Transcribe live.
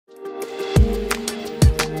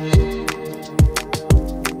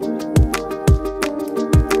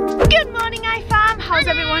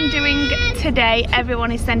everyone doing today? Everyone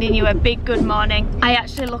is sending you a big good morning. I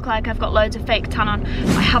actually look like I've got loads of fake tan on.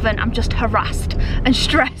 I haven't, I'm just harassed and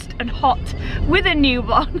stressed and hot with a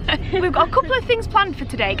newborn. We've got a couple of things planned for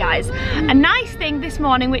today, guys. A nice thing this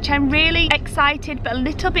morning, which I'm really excited but a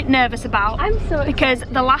little bit nervous about. I'm so excited. Because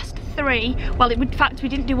the last three, well, in fact we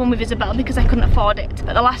didn't do one with Isabel because I couldn't afford it,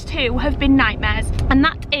 but the last two have been nightmares, and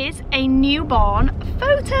that is a newborn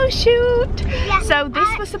photo shoot. Yeah, so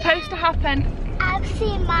this was supposed to happen. I've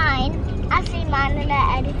seen mine and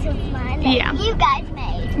I edited mine that you guys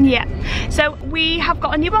made. Yeah, so we have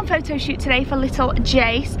got a newborn photo shoot today for little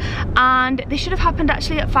Jace, and this should have happened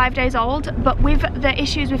actually at 5 days old, but with the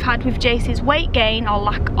issues we've had with Jace's weight gain or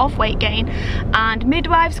lack of weight gain, and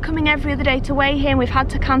midwives coming every other day to weigh him, we've had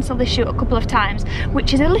to cancel this shoot a couple of times,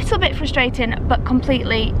 which is a little bit frustrating but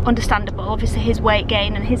completely understandable. Obviously his weight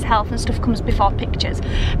gain and his health and stuff comes before pictures,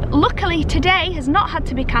 but luckily today has not had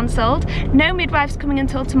to be cancelled. No midwives coming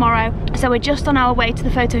until tomorrow, so we're just on our way to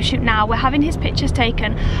the photo shoot now. We're having his pictures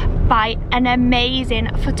taken by an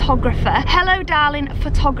amazing photographer. Hello Darling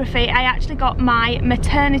Photography. I actually got my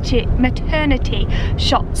maternity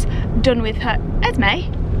shots done with her.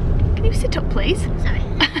 Esme, can you sit up please? Sorry.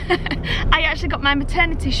 I actually got my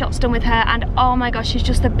maternity shots done with her, and oh my gosh, she's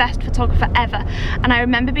just the best photographer ever. And I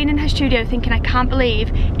remember being in her studio thinking, I can't believe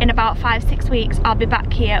in about 5-6 weeks I'll be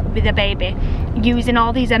back here with a baby using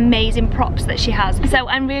all these amazing props that she has. So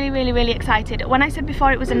I'm really excited. When I said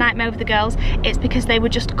before it was a nightmare with the girls, it's because they were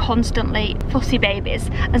just constantly fussy babies,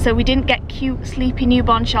 and so we didn't get cute sleepy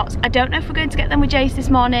newborn shots. I don't know if we're going to get them with Jace this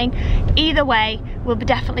morning. Either way, we'll be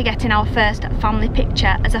definitely getting our first family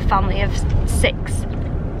picture as a family of 6.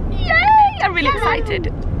 Yay! I'm really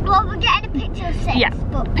excited. Well, we're getting a picture of 6. Yeah,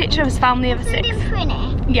 but picture of his family of 6.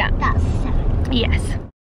 Trinity, yeah. That's 7. Yes.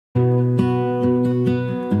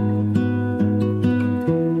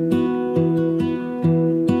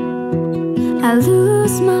 I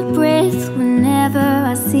lose my breath whenever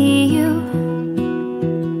I see you.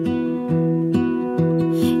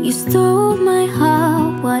 You stole my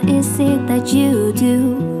heart, what is it that you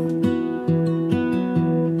do?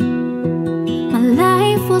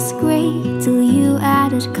 Life was great till you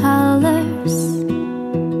added colors.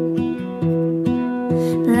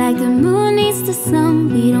 Like the moon needs the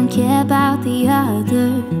sun, we don't care about the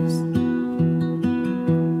others.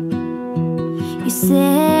 You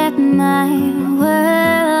set my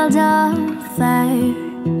world on fire.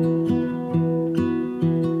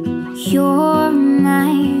 You're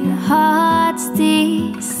my heart's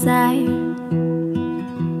desire.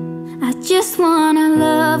 I just wanna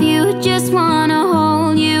love you, just wanna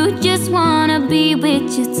hold you, just wanna be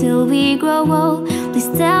with you till we grow old. Please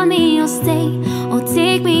tell me you'll stay or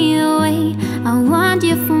take me away. I want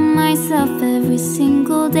you for myself every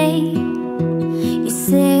single day. You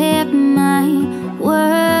set my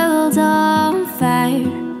world on fire.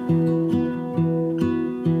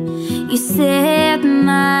 You set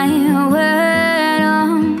my world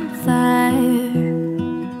on fire.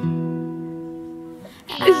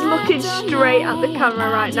 Is looking straight at the camera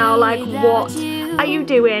right now like, what are you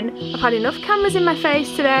doing? I've had enough cameras in my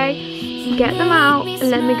face today. Get them out and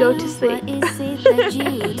let me go to sleep.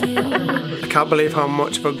 I can't believe how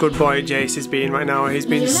much of a good boy Jace is being right now. He's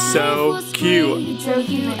been so cute.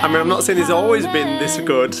 I mean, I'm not saying he's always been this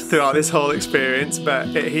good throughout this whole experience, but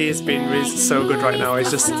he has been really so good right now.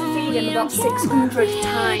 He's just... I've had to feed him about 600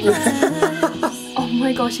 times. Oh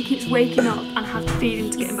my gosh, he keeps waking up and I have to feed him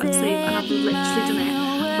to get him back to sleep, and I've literally done it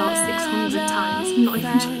about 600 times. I'm not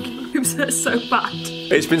even joking. It's so bad.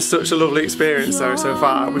 It's been such a lovely experience though so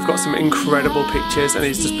far. We've got some incredible pictures, and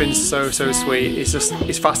he's just been so sweet.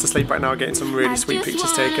 He's fast asleep right now getting some really sweet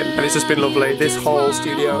pictures taken, and it's just been lovely. This whole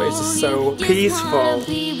studio is just so peaceful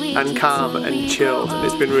and calm and chilled, and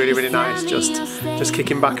it's been really nice just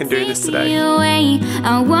kicking back and doing this today.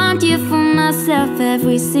 I want you for myself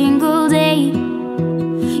every single day.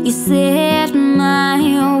 You set my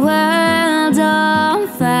world on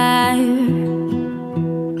fire.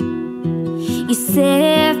 You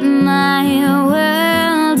set my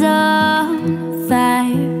world on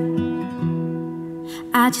fire.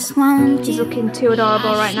 I just want you. He's looking too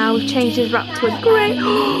adorable right now. We've changed his wrap to a grey.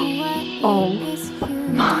 Oh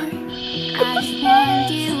my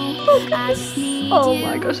goodness. Oh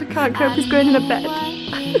my gosh, I can't cope. He's going in a bed.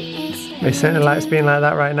 It certainly likes being like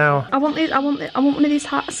that right now. I want one of these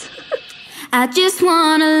hats. I just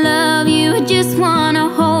wanna love you, just wanna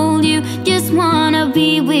hold you, just wanna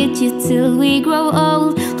be with you till we grow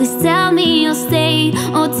old. Please tell me you'll stay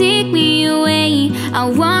or take me away. I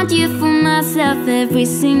want you for myself every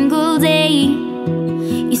single day.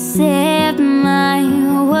 You set my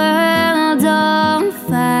world on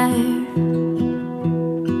fire.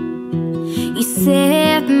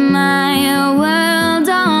 set my world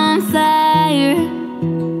on fire.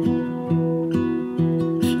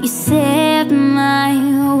 You set my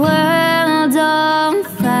world on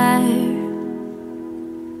fire.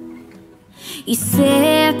 You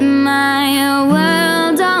set my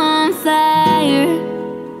world on fire.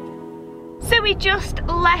 So we just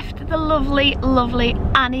left the lovely, lovely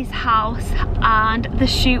Annie's house and the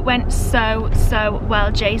shoot went so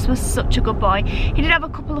well. Jace was such a good boy. He did have a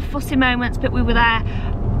couple of fussy moments, but we were there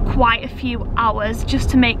quite a few hours just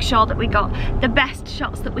to make sure that we got the best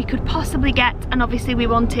shots that we could possibly get, and obviously we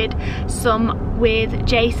wanted some with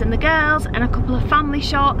Jace and the girls and a couple of family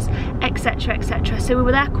shots, etc, etc. So we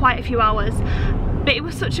were there quite a few hours. But it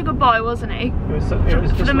was such a good boy, wasn't he? It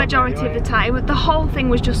was for the majority of the time. The whole thing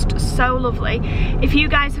was just so lovely. If you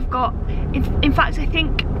guys have got, in fact, I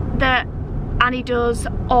think that Annie does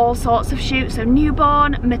all sorts of shoots, so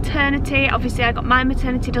newborn, maternity. Obviously, I got my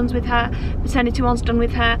maternity done with her. Maternity one's done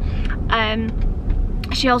with her.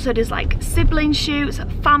 She also does like sibling shoots,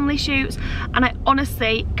 family shoots, and I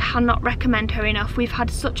honestly cannot recommend her enough. We've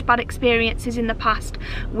had such bad experiences in the past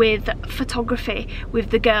with photography with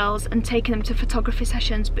the girls and taking them to photography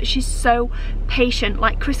sessions, but she's so patient.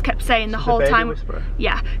 Like Chris kept saying the whole time.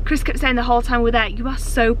 Yeah, Chris kept saying the whole time we're there, you are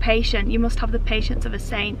so patient. You must have the patience of a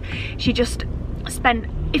saint. She just spent,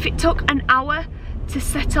 if it took an hour to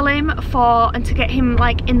settle him and to get him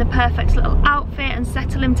like in the perfect little outfit and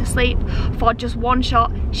settle him to sleep for just one shot,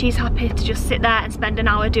 she's happy to just sit there and spend an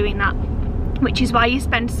hour doing that, which is why you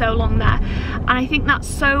spend so long there. And I think that's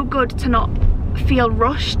so good to not feel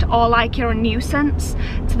rushed or like you're a nuisance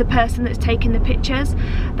to the person that's taking the pictures.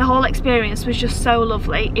 The whole experience was just so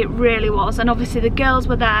lovely, it really was. And obviously the girls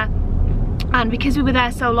were there, and because we were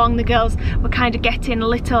there so long, the girls were kind of getting a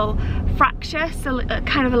little fractious,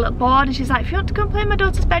 kind of a little bored, and she's like, if you want to come play in my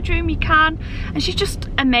daughter's bedroom, you can. And she's just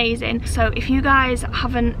amazing. So if you guys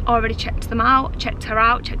haven't already checked her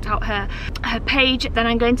out her page, then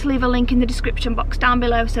I'm going to leave a link in the description box down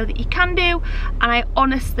below so that you can do. And I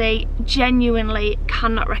honestly, genuinely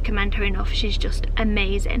cannot recommend her enough. She's just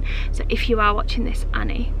amazing. So if you are watching this,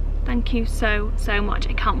 Annie, thank you so much.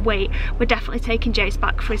 I can't wait. We're definitely taking Jace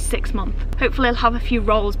back for his 6th month. Hopefully he'll have a few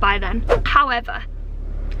roles by then. However,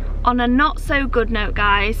 on a not so good note,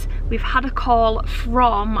 guys, we've had a call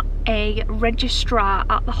from a registrar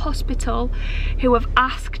at the hospital who have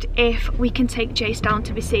asked if we can take Jace down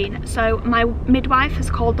to be seen. So my midwife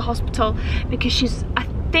has called the hospital because she's, I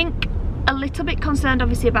think, a little bit concerned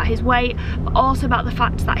obviously about his weight, but also about the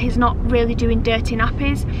fact that he's not really doing dirty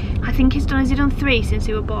nappies. I think has he done 3 since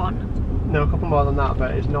he was born? No, a couple more than that,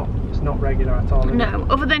 but it's not regular at all. No,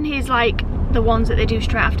 other than his like the ones that they do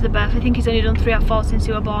straight after the birth. I think he's only done 3 or 4 since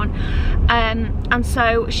he was born. And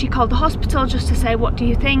so she called the hospital just to say, what do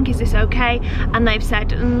you think, is this okay? And they've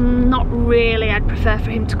said, not really, I'd prefer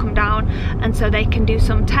for him to come down, and so they can do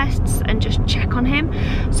some tests and just check on him.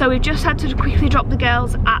 So we've just had to quickly drop the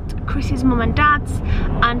girls at Chris's mum and dad's,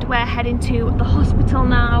 and we're heading to the hospital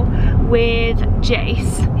now with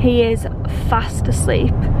Jace. He is fast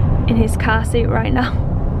asleep in his car seat right now.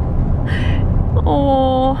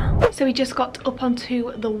 Oh, so we just got up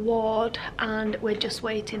onto the ward and we're just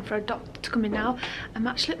waiting for a doctor to come in now. I'm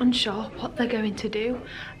actually unsure what they're going to do.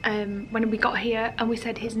 When we got here and we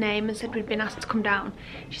said his name and said we'd been asked to come down,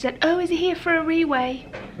 she said, oh, is he here for a reweigh?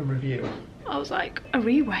 A review. I was like, a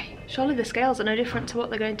reweigh? Surely the scales are no different to what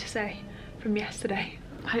they're going to say from yesterday.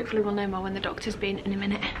 Hopefully we'll know more when the doctor's been in a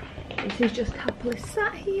minute. This is just happily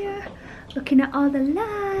sat here, looking at all the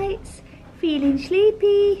lights, feeling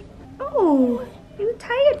sleepy. Oh, you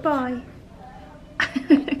tired, boy?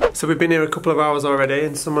 So we've been here a couple of hours already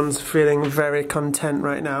and someone's feeling very content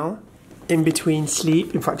right now. In between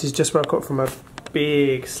sleep. In fact, he's just woke up from a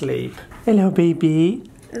big sleep. Hello, baby.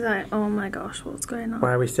 It's like, oh my gosh, what's going on?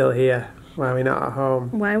 Why are we still here? Why are we not at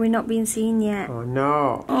home? Why are we not being seen yet? Oh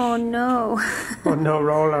no. Oh no. Oh no,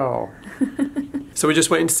 Rolo. So we're just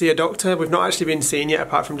waiting to see a doctor. We've not actually been seen yet,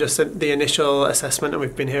 apart from just the initial assessment, and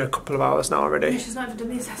we've been here a couple of hours now already. She's not even done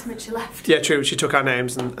the assessment, she left. Yeah, true, she took our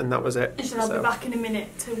names and that was it. And she'll be back in a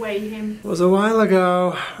minute to weigh him. It was a while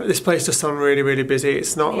ago. This place does sound really, really busy.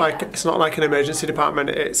 It's not like an emergency department,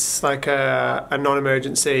 it's like a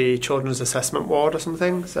non-emergency children's assessment ward or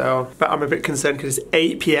something. So, but I'm a bit concerned because it's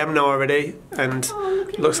 8 PM now already, and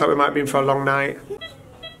looks like we might be in for a long night.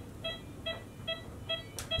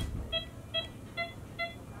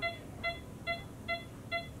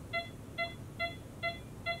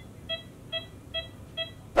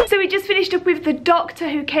 So we just finished up with the doctor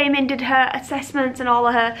who came in did her assessments and all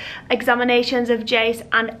of her examinations of Jace,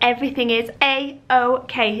 and everything is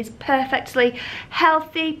A-OK. He's perfectly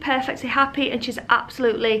healthy, perfectly happy, and she's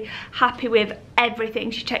absolutely happy with everything.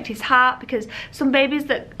 She checked his heart, because some babies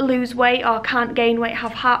that lose weight or can't gain weight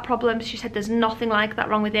have heart problems. She said there's nothing like that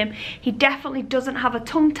wrong with him. He definitely doesn't have a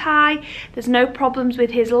tongue tie. There's no problems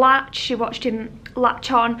with his latch. She watched him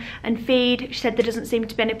latch on and feed. She said there doesn't seem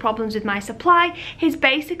to be any problems with my supply. He's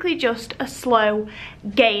basically just a slow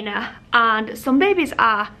gainer, and some babies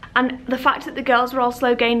are. And the fact that the girls were all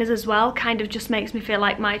slow gainers as well kind of just makes me feel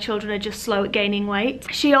like my children are just slow at gaining weight.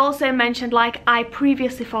 She also mentioned, like I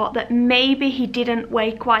previously thought, that maybe he didn't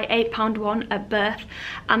weigh quite 8 pound 1 at birth,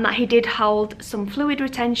 and that he did hold some fluid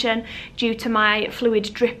retention due to my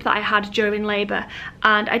fluid drip that I had during labour.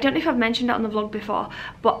 And I don't know if I've mentioned it on the vlog before,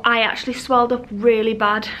 but I actually swelled up really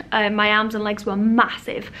bad. My arms and legs were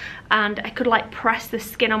massive, and I could like press the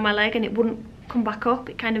skin on my leg and it wouldn't come back up.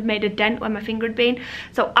 It kind of made a dent where my finger had been,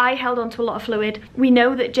 so I held on to a lot of fluid. We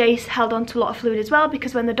know that Jace held on to a lot of fluid as well,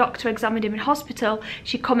 because when the doctor examined him in hospital,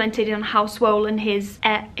 she commented on how swollen his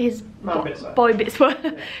boy bits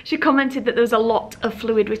were. She commented that there was a lot of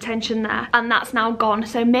fluid retention there, and that's now gone.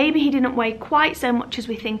 So maybe he didn't weigh quite so much as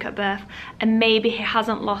we think at birth, and maybe he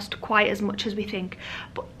hasn't lost quite as much as we think.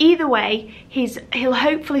 But either way, he'll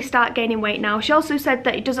hopefully start gaining weight now. She also said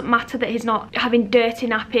that it doesn't matter that he's not having dirty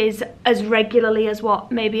nappies as regularly as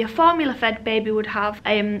what maybe a formula fed baby would have,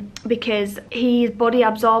 because his body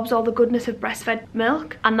absorbs all the goodness of breastfed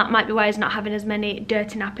milk, and that might be why he's not having as many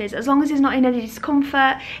dirty nappies. As long as he's not in any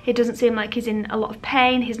discomfort, it doesn't seem like he's in a lot of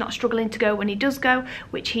pain, he's not struggling to go when he does go,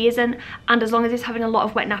 which he isn't, and as long as he's having a lot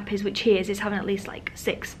of wet nappies, which he is, he's having at least like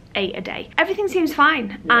 6, 8 a day. Everything seems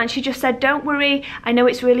fine. Yeah. And she just said, don't worry, I know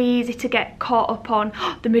it's really easy to get caught up on,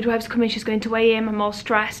 oh, the midwife's coming, she's going to weigh him, I'm all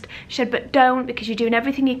stressed. She said, but don't, because you're doing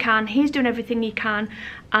everything you can, he's doing everything he can,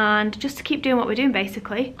 and just to keep doing what we're doing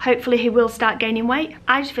basically. Hopefully he will start gaining weight.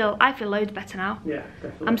 I feel loads better now. Yeah,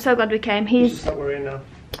 definitely. I'm so glad we came. He's just stop worrying now.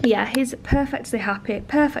 Yeah, he's perfectly happy,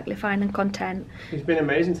 perfectly fine and content. He's been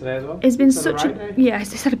amazing today as well. He's been such a yeah,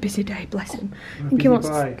 he's had a busy day, bless him. I think he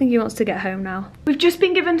wants to get home now. We've just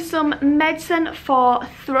been given some medicine for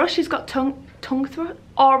thrush. He's got tongue thrush,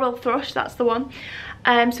 oral thrush, that's the one.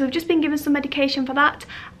 So we've just been given some medication for that,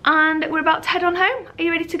 and we're about to head on home. Are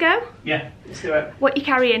you ready to go? Yeah, let's do it. What are you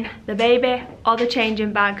carrying? The baby or the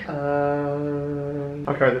changing bag?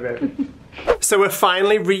 I'll carry the baby. So we're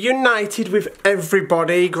finally reunited with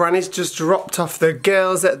everybody. Granny's just dropped off the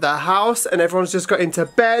girls at the house, and everyone's just got into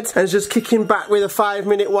bed and is just kicking back with a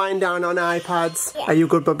 5-minute wind down on iPads. Yeah. Are you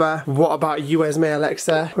good, Baba? What about you, Esme,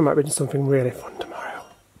 Alexa? We might be doing something really fun tomorrow.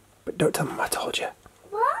 But don't tell Mum I told you.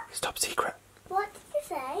 What? It's top secret. What did you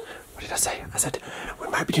say? What did I say? I said, we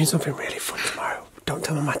might be doing something really fun tomorrow. Don't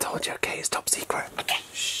tell Mum I told you, okay? It's top secret. Okay.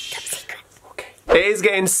 Shh. Top secret. Okay. It is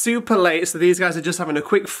getting super late, so these guys are just having a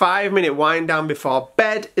quick 5-minute wind down before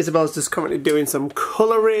bed. Isabel's just currently doing some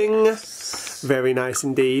colouring. Very nice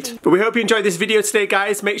indeed. But we hope you enjoyed this video today,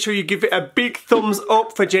 guys. Make sure you give it a big thumbs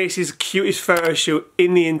up for Jace's cutest photo shoot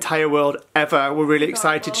in the entire world ever. We're really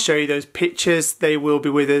excited to show you those pictures. They will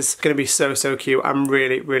be with us. It's going to be so, so cute. I'm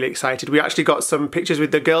really, really excited. We actually got some pictures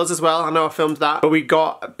with the girls as well. I know I filmed that, but we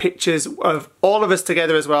got pictures of all of us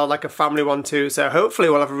together as well, like a family one too. So hopefully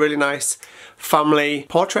we'll have a really nice family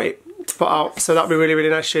portrait to put out. So that'll be really, really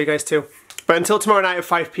nice to show you guys too. But until tomorrow night at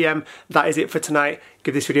 5 PM, that is it for tonight.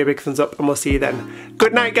 Give this video a big thumbs up and we'll see you then.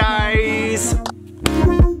 Good night, guys!